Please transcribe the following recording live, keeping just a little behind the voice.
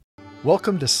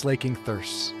Welcome to Slaking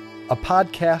Thirsts, a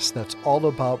podcast that's all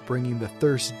about bringing the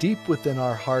thirst deep within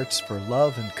our hearts for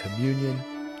love and communion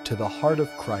to the heart of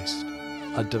Christ,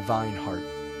 a divine heart,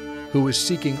 who is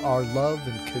seeking our love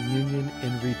and communion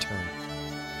in return.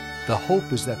 The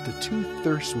hope is that the two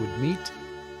thirsts would meet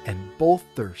and both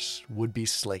thirsts would be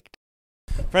slaked.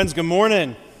 Friends, good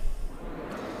morning.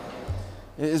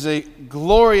 It is a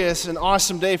glorious and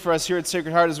awesome day for us here at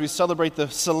Sacred Heart as we celebrate the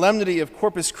solemnity of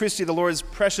Corpus Christi, the Lord's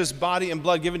precious body and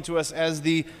blood given to us as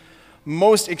the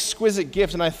most exquisite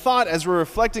gift. And I thought, as we're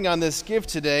reflecting on this gift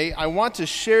today, I want to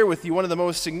share with you one of the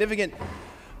most significant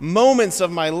moments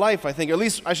of my life, I think, or at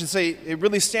least I should say it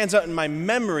really stands out in my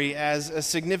memory as a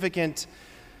significant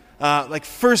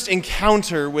first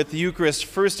encounter with the Eucharist,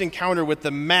 first encounter with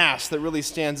the Mass that really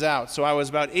stands out. So I was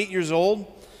about 8 years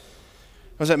old.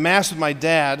 I was at Mass with my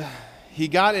dad. He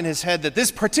got in his head that this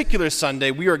particular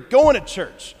Sunday we were going to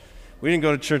church. We didn't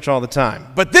go to church all the time,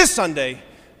 but this Sunday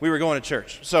we were going to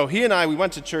church. So he and we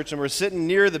went to church, and we're sitting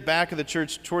near the back of the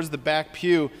church towards the back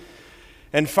pew.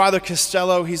 And Father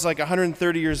Costello, he's like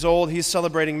 130 years old. He's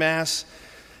celebrating Mass.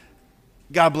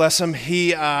 God bless him.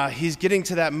 He's getting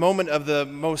to that moment of the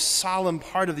most solemn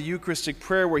part of the Eucharistic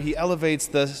prayer where he elevates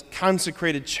the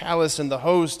consecrated chalice and the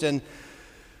host, and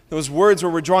those words where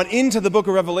we're drawn into the book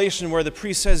of Revelation where the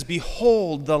priest says,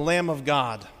 "Behold the Lamb of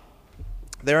God."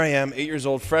 There I am, 8 years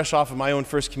old, fresh off of my own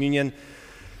first communion.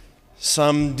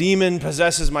 Some demon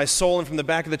possesses my soul, and from the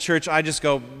back of the church I just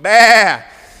go, "Bah!"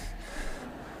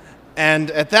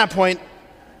 And at that point,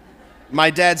 my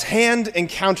dad's hand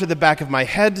encountered the back of my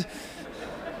head,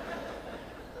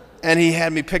 and he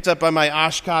had me picked up by my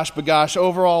Oshkosh Bagosh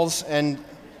overalls, and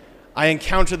I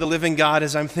encountered the living God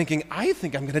as I'm thinking, I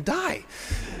think I'm going to die.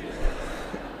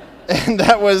 And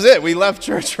that was it. We left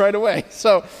church right away.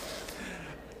 So,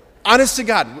 honest to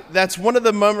God, that's one of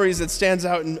the memories that stands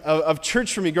out of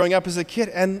church for me growing up as a kid,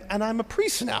 and I'm a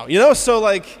priest now, you know?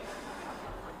 So,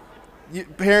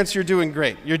 parents, you're doing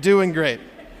great. You're doing great.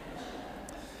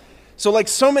 So, like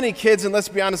so many kids, and let's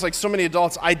be honest, like so many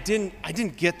adults, I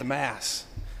didn't get the Mass.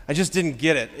 I just didn't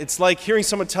get it. It's like hearing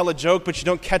someone tell a joke, but you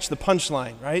don't catch the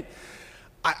punchline, right?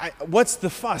 What's the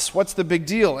fuss? What's the big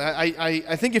deal?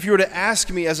 I think if you were to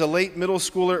ask me as a late middle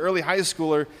schooler, early high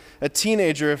schooler, a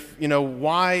teenager,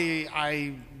 why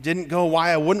I didn't go,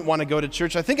 why I wouldn't want to go to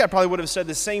church, I think I probably would have said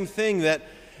the same thing that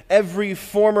every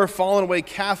former fallen away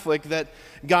Catholic that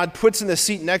God puts in the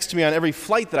seat next to me on every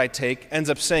flight that I take ends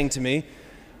up saying to me,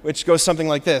 which goes something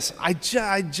like this: I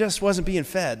just wasn't being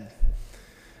fed.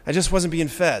 I just wasn't being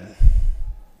fed.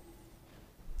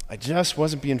 I just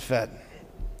wasn't being fed.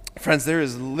 Friends, there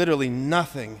is literally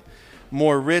nothing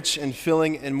more rich and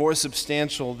filling and more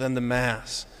substantial than the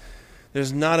Mass.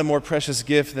 There's not a more precious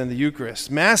gift than the Eucharist.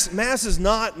 Mass is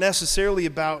not necessarily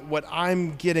about what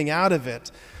I'm getting out of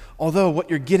it, although what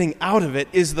you're getting out of it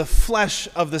is the flesh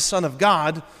of the Son of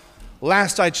God.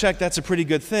 Last I checked, that's a pretty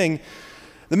good thing.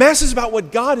 The Mass is about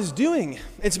what God is doing.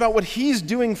 It's about what He's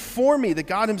doing for me, that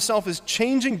God Himself is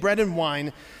changing bread and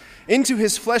wine into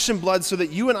His flesh and blood so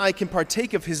that you and I can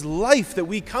partake of His life, that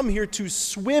we come here to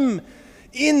swim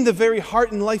in the very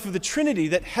heart and life of the Trinity,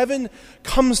 that heaven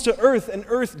comes to earth and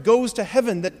earth goes to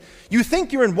heaven, that you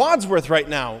think you're in Wadsworth right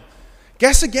now.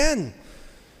 Guess again.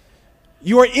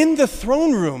 You are in the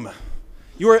throne room.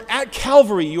 You are at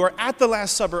Calvary. You are at the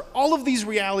Last Supper. All of these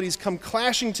realities come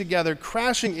clashing together,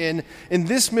 crashing in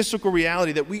this mystical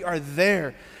reality that we are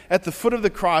there at the foot of the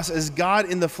cross as God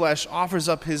in the flesh offers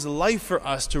up His life for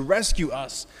us to rescue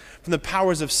us from the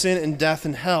powers of sin and death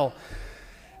and hell.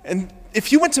 And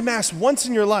if you went to Mass once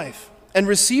in your life and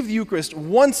received the Eucharist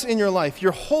once in your life,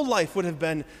 your whole life would have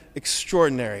been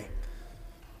extraordinary.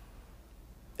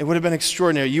 It would have been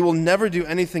extraordinary. You will never do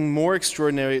anything more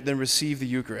extraordinary than receive the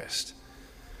Eucharist.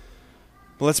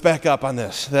 But let's back up on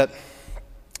this. That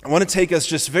I want to take us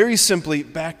just very simply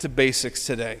back to basics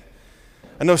today.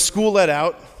 I know school let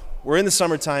out. We're in the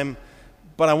summertime,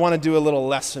 but I want to do a little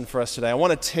lesson for us today. I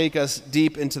want to take us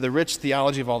deep into the rich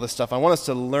theology of all this stuff. I want us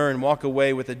to walk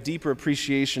away with a deeper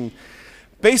appreciation,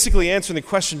 basically answering the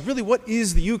question, really, what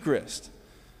is the Eucharist?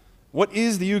 What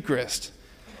is the Eucharist?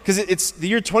 Because it's the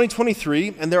year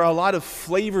 2023, and there are a lot of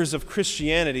flavors of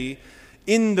Christianity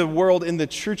in the world, in the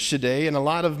church today, and a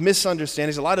lot of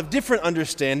misunderstandings, a lot of different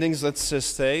understandings, let's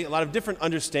just say, a lot of different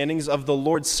understandings of the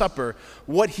Lord's Supper,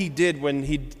 what He did when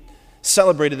He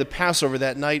celebrated the Passover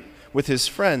that night with His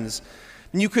friends.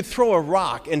 And you could throw a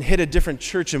rock and hit a different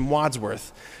church in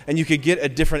Wadsworth, and you could get a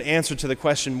different answer to the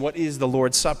question, what is the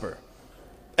Lord's Supper?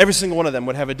 Every single one of them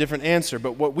would have a different answer,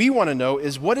 but what we want to know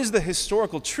is, what is the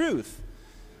historical truth?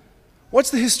 What's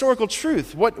the historical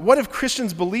truth? What have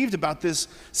Christians believed about this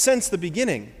since the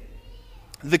beginning?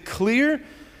 The clear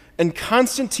and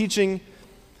constant teaching,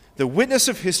 the witness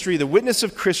of history, the witness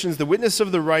of Christians, the witness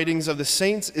of the writings of the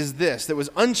saints is this, that was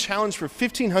unchallenged for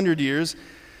 1,500 years,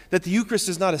 that the Eucharist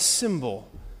is not a symbol.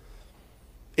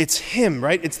 It's Him,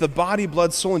 right? It's the body,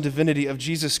 blood, soul, and divinity of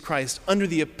Jesus Christ under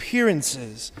the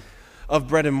appearances of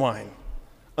bread and wine.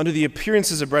 Under the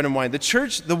appearances of bread and wine.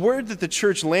 The word that the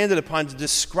church landed upon to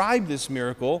describe this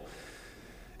miracle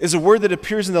is a word that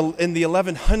appears in the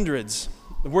 1100s.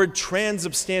 The word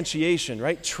transubstantiation,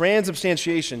 right?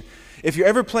 Transubstantiation. If you're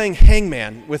ever playing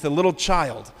hangman with a little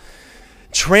child,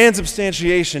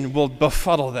 transubstantiation will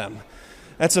befuddle them.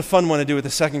 That's a fun one to do with the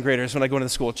second graders when I go into the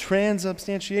school.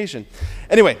 Transubstantiation.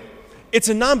 Anyway, it's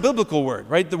a non-biblical word,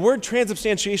 right? The word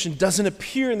transubstantiation doesn't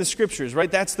appear in the Scriptures, right?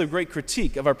 That's the great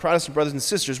critique of our Protestant brothers and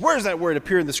sisters. Where does that word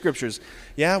appear in the Scriptures?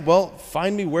 Yeah, well,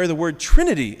 find me where the word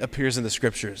Trinity appears in the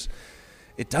Scriptures.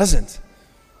 It doesn't.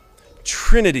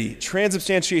 Trinity,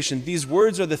 transubstantiation, these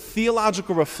words are the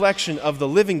theological reflection of the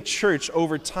living church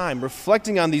over time,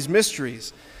 reflecting on these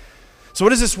mysteries. So what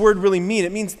does this word really mean?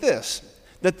 It means this,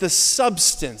 that the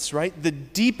substance, right, the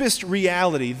deepest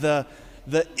reality, the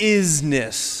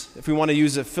isness, if we want to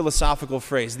use a philosophical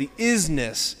phrase, the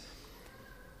isness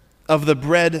of the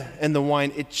bread and the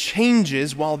wine, it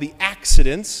changes while the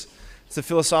accidents, it's a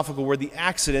philosophical word, the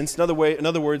accidents, in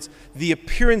other words, the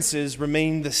appearances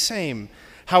remain the same.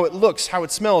 How it looks, how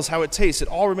it smells, how it tastes, it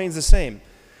all remains the same.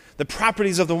 The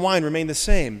properties of the wine remain the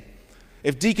same.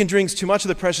 If Deacon drinks too much of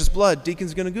the precious blood,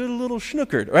 Deacon's going to get a little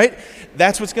schnookered, right?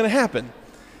 That's what's going to happen.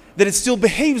 That it still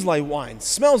behaves like wine,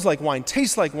 smells like wine,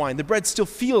 tastes like wine. The bread still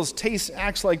feels, tastes,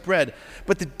 acts like bread.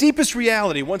 But the deepest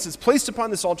reality, once it's placed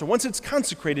upon this altar, once it's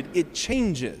consecrated, it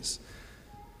changes.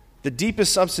 The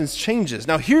deepest substance changes.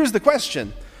 Now here's the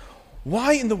question.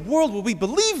 Why in the world would we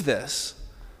believe this?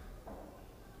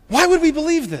 Why would we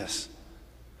believe this?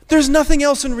 There's nothing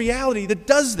else in reality that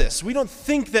does this. We don't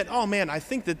think that, oh man, I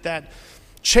think that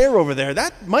chair over there,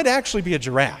 that might actually be a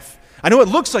giraffe. I know it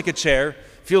looks like a chair,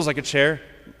 feels like a chair,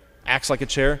 acts like a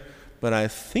chair, but I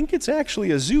think it's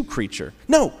actually a zoo creature.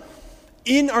 No.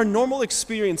 In our normal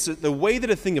experience, the way that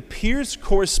a thing appears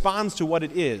corresponds to what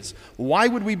it is. Why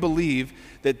would we believe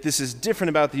that this is different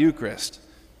about the Eucharist?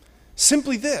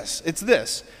 Simply this. It's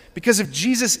this. Because if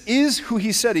Jesus is who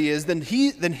He said He is, then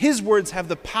His words have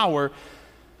the power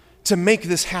to make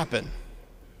this happen.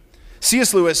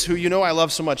 C.S. Lewis, who you know I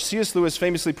love so much, C.S. Lewis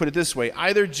famously put it this way: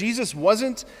 either Jesus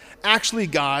wasn't actually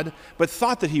God, but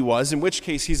thought that He was, in which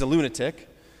case He's a lunatic,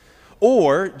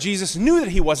 or Jesus knew that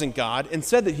He wasn't God and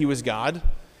said that He was God,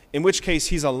 in which case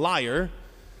He's a liar,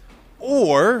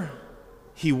 or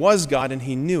He was God and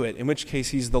He knew it, in which case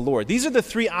He's the Lord. These are the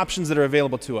three options that are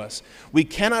available to us. We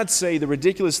cannot say the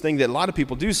ridiculous thing that a lot of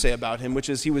people do say about Him, which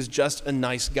is He was just a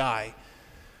nice guy,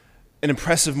 an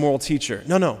impressive moral teacher.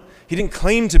 No. He didn't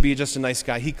claim to be just a nice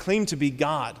guy. He claimed to be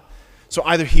God. So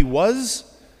either He was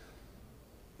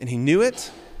and He knew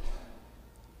it,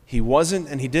 He wasn't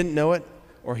and He didn't know it,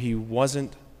 or He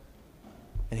wasn't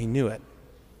and He knew it.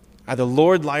 Either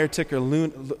Lord,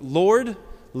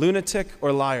 lunatic,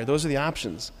 or liar. Those are the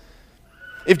options.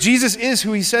 If Jesus is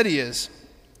who He said He is,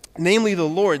 namely the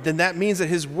Lord, then that means that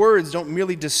His words don't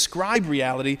merely describe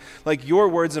reality like your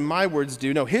words and my words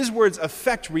do. No, His words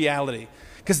affect reality,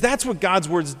 because that's what God's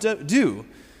words do.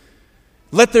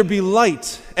 Let there be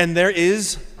light, and there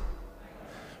is,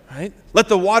 right? Let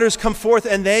the waters come forth,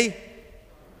 and they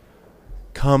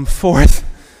come forth.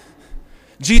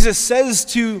 Jesus says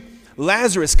to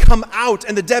Lazarus, come out,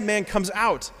 and the dead man comes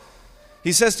out.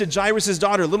 He says to Jairus'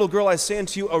 daughter, little girl, I say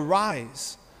unto you,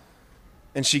 arise.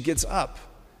 And she gets up.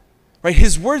 Right?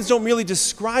 His words don't merely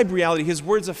describe reality. His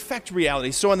words affect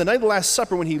reality. So on the night of the Last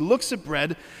Supper, when He looks at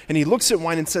bread and He looks at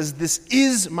wine and says, this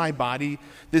is my body,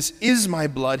 this is my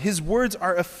blood, His words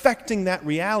are affecting that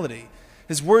reality.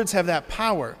 His words have that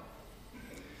power.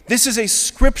 This is a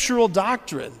scriptural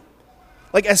doctrine.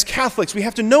 Like, as Catholics, we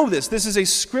have to know this. This is a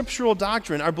scriptural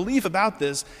doctrine. Our belief about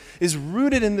this is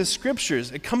rooted in the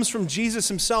Scriptures. It comes from Jesus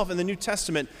Himself in the New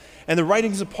Testament and the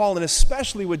writings of Paul, and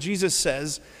especially what Jesus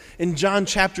says in John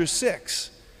chapter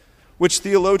 6, which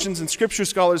theologians and Scripture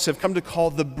scholars have come to call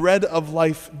the bread of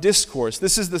life discourse.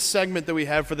 This is the segment that we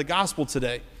have for the gospel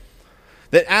today.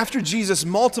 That after Jesus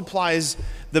multiplies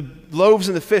the loaves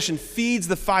and the fish and feeds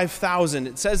the 5,000,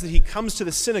 it says that He comes to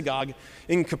the synagogue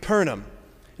in Capernaum.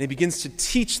 And He begins to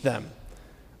teach them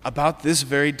about this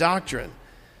very doctrine.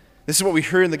 This is what we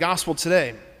hear in the gospel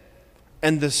today.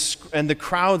 And the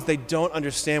crowds, they don't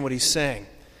understand what He's saying.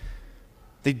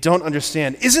 They don't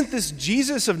understand. Isn't this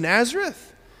Jesus of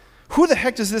Nazareth? Who the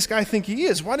heck does this guy think he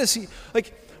is? What does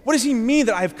He mean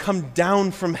that I've come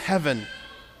down from heaven?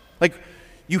 Like,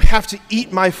 you have to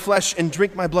eat my flesh and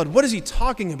drink my blood. What is he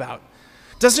talking about?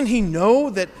 Doesn't he know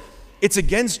that it's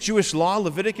against Jewish law?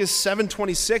 Leviticus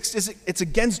 7:26, it's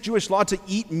against Jewish law to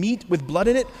eat meat with blood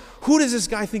in it? Who does this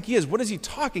guy think he is? What is he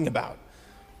talking about?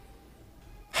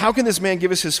 How can this man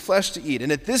give us his flesh to eat?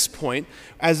 And at this point,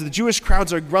 as the Jewish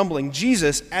crowds are grumbling,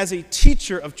 Jesus, as a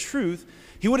teacher of truth,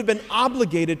 he would have been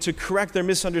obligated to correct their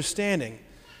misunderstanding.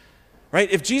 Right?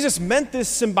 If Jesus meant this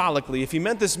symbolically, if he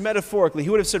meant this metaphorically, he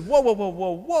would have said, whoa, whoa, whoa,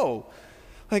 whoa, whoa.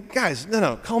 Like, guys,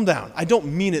 no, calm down. I don't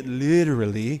mean it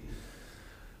literally.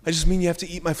 I just mean you have to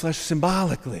eat my flesh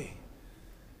symbolically.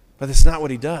 But that's not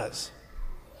what he does.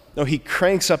 No, he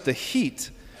cranks up the heat.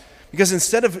 Because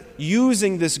instead of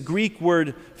using this Greek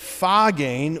word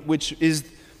phagain, which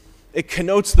it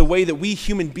connotes the way that we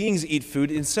human beings eat food,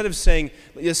 instead of saying,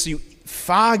 yes, you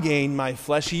phagain my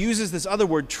flesh, he uses this other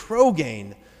word,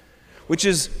 trogain, which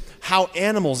is how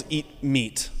animals eat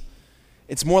meat.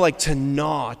 It's more like to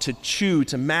gnaw, to chew,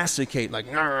 to masticate, like,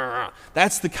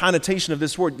 that's the connotation of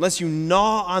this word. Unless you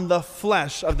gnaw on the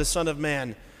flesh of the Son of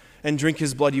Man and drink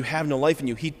his blood, you have no life in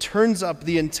you. He turns up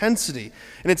the intensity.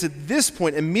 And it's at this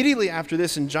point, immediately after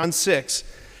this in John 6,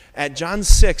 at John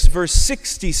 6, verse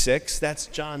 66, that's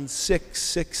John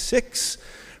 6:66,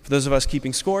 for those of us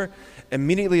keeping score,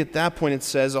 immediately at that point it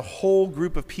says a whole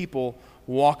group of people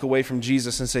walk away from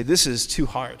Jesus and say, this is too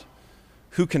hard.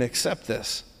 Who can accept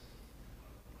this?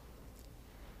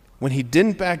 When he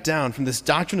didn't back down from this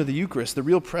doctrine of the Eucharist, the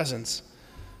real presence,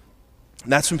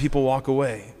 that's when people walk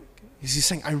away. He's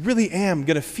saying, I really am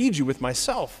going to feed you with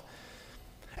myself.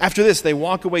 After this, they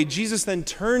walk away. Jesus then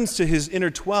turns to his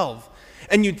inner 12.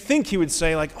 And you'd think he would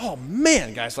say, like, oh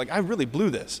man, guys, like I really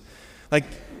blew this. Like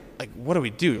what do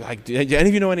we do? Like, do any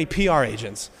of you know any PR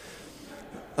agents?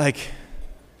 Like,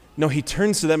 no, he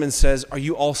turns to them and says, are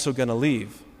you also going to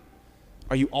leave?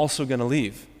 Are you also going to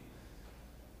leave?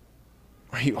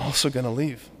 Are you also going to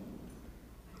leave?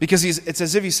 Because it's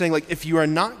as if he's saying, like, if you are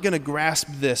not going to grasp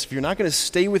this, if you're not going to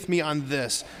stay with me on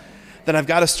this, then I've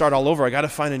got to start all over. I've got to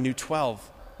find a new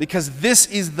 12. Because this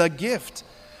is the gift.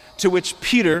 To which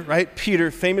Peter, right,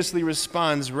 Peter famously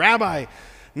responds, Rabbi,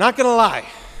 not going to lie,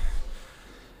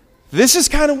 this is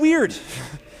kind of weird.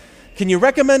 Can you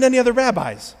recommend any other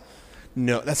rabbis?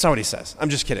 No, that's not what he says. I'm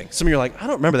just kidding. Some of you are like, I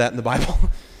don't remember that in the Bible.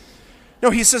 No,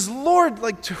 he says, Lord,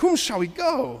 like, to whom shall we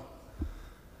go?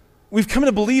 We've come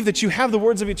to believe that you have the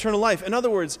words of eternal life. In other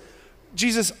words,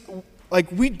 Jesus,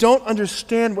 like, we don't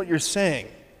understand what you're saying.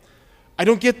 I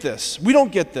don't get this. We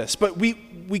don't get this. But we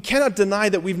cannot deny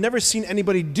that we've never seen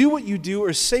anybody do what you do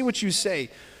or say what you say.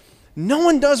 No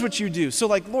one does what you do. So,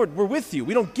 like, Lord, we're with you.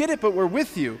 We don't get it, but we're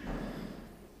with you.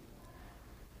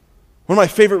 One of my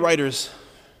favorite writers,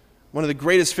 one of the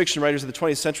greatest fiction writers of the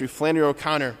 20th century, Flannery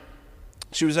O'Connor,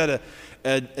 she was at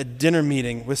a dinner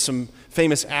meeting with some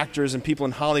famous actors and people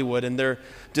in Hollywood, and they're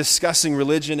discussing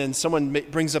religion, and someone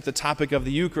brings up the topic of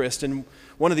the Eucharist, and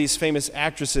one of these famous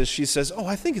actresses, she says, oh,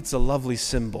 I think it's a lovely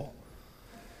symbol.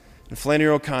 And Flannery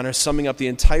O'Connor, summing up the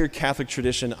entire Catholic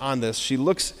tradition on this, she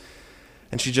looks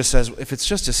and she just says, if it's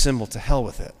just a symbol, to hell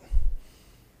with it.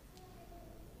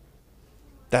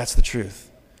 That's the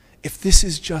truth. If this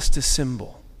is just a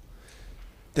symbol,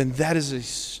 then that is a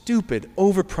stupid,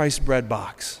 overpriced bread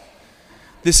box.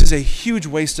 This is a huge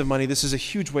waste of money. This is a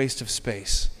huge waste of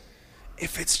space.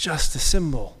 If it's just a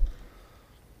symbol,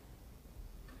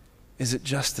 is it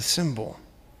just a symbol?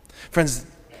 Friends,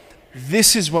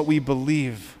 this is what we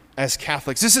believe as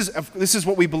Catholics. This is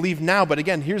what we believe now, but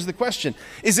again, here's the question.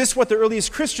 Is this what the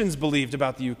earliest Christians believed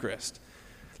about the Eucharist?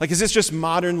 Like, is this just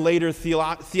modern, later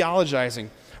theologizing?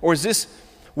 Or is this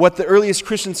what the earliest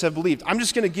Christians have believed? I'm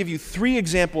just going to give you 3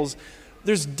 examples.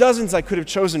 There's dozens I could have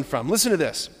chosen from. Listen to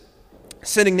this.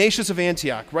 St. Ignatius of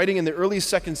Antioch, writing in the early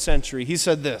 2nd century, he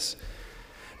said this: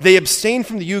 they abstain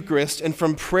from the Eucharist and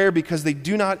from prayer because they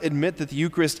do not admit that the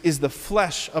Eucharist is the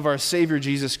flesh of our Savior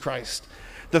Jesus Christ,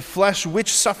 the flesh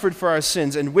which suffered for our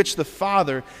sins and which the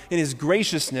Father, in his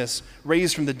graciousness,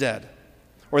 raised from the dead.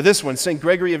 Or this one, St.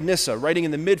 Gregory of Nyssa, writing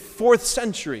in the mid-4th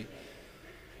century,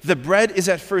 the bread is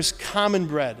at first common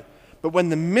bread, but when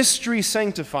the mystery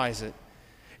sanctifies it,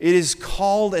 it is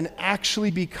called and actually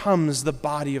becomes the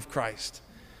body of Christ.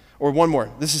 Or one more.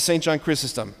 This is St. John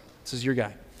Chrysostom. This is your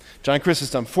guy. John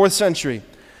Chrysostom, 4th century.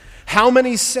 How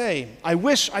many say, I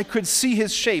wish I could see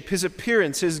his shape, his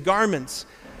appearance, his garments,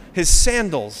 his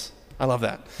sandals. I love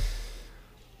that.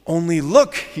 Only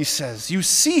look, he says, you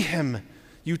see him,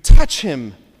 you touch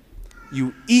him,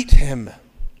 you eat him.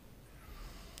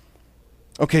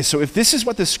 Okay, so if this is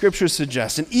what the Scriptures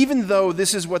suggest, and even though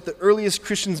this is what the earliest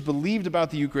Christians believed about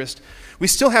the Eucharist, we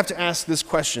still have to ask this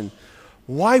question: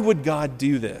 why would God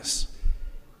do this?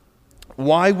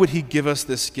 Why would he give us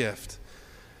this gift?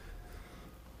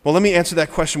 Well, let me answer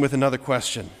that question with another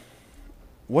question.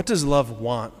 What does love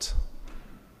want?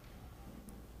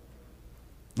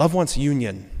 Love wants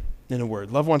union, in a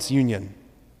word. Love wants union.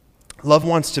 Love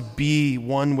wants to be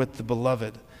one with the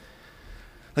beloved.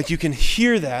 Like you can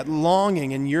hear that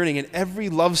longing and yearning in every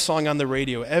love song on the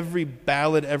radio, every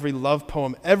ballad, every love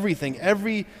poem, everything.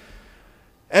 Every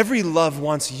love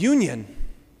wants union.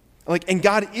 And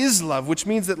God is love, which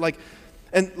means that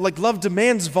love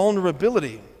demands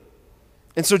vulnerability.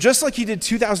 And so just like he did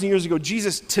 2,000 years ago,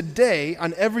 Jesus today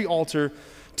on every altar,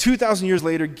 2,000 years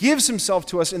later, gives himself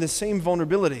to us in the same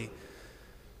vulnerability,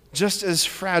 just as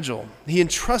fragile. He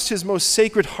entrusts his most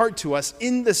sacred heart to us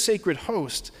in the sacred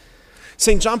host.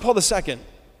 St. John Paul II,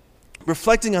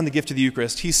 reflecting on the gift of the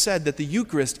Eucharist, he said that the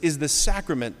Eucharist is the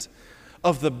sacrament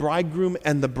of the bridegroom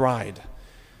and the bride,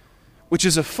 which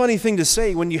is a funny thing to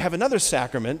say when you have another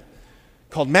sacrament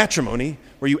called matrimony,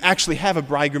 where you actually have a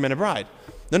bridegroom and a bride.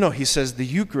 No, he says the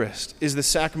Eucharist is the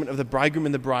sacrament of the bridegroom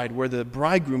and the bride, where the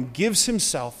bridegroom gives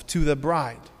himself to the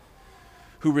bride,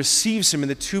 who receives him, and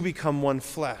the two become one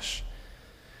flesh.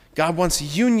 God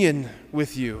wants union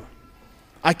with you.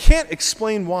 I can't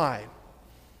explain why.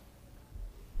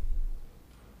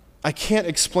 I can't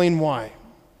explain why.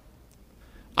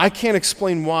 I can't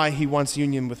explain why he wants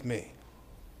union with me.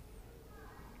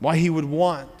 Why he would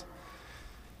want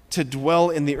to dwell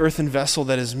in the earthen vessel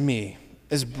that is me,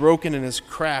 as broken and as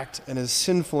cracked and as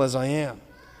sinful as I am.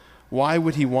 Why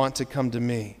would he want to come to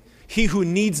me? He who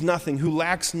needs nothing, who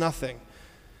lacks nothing,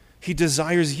 he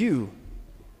desires you.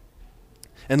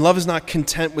 And love is not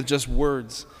content with just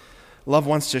words. Love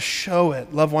wants to show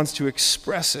it. Love wants to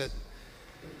express it.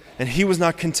 And he was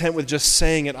not content with just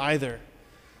saying it either.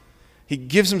 He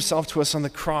gives himself to us on the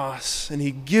cross, and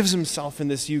he gives himself in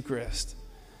this Eucharist.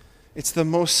 It's the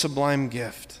most sublime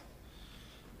gift.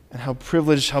 And how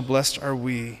privileged, how blessed are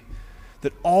we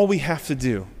that all we have to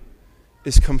do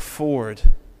is come forward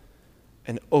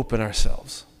and open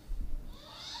ourselves.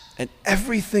 And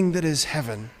everything that is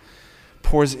heaven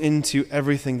pours into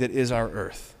everything that is our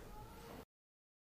earth.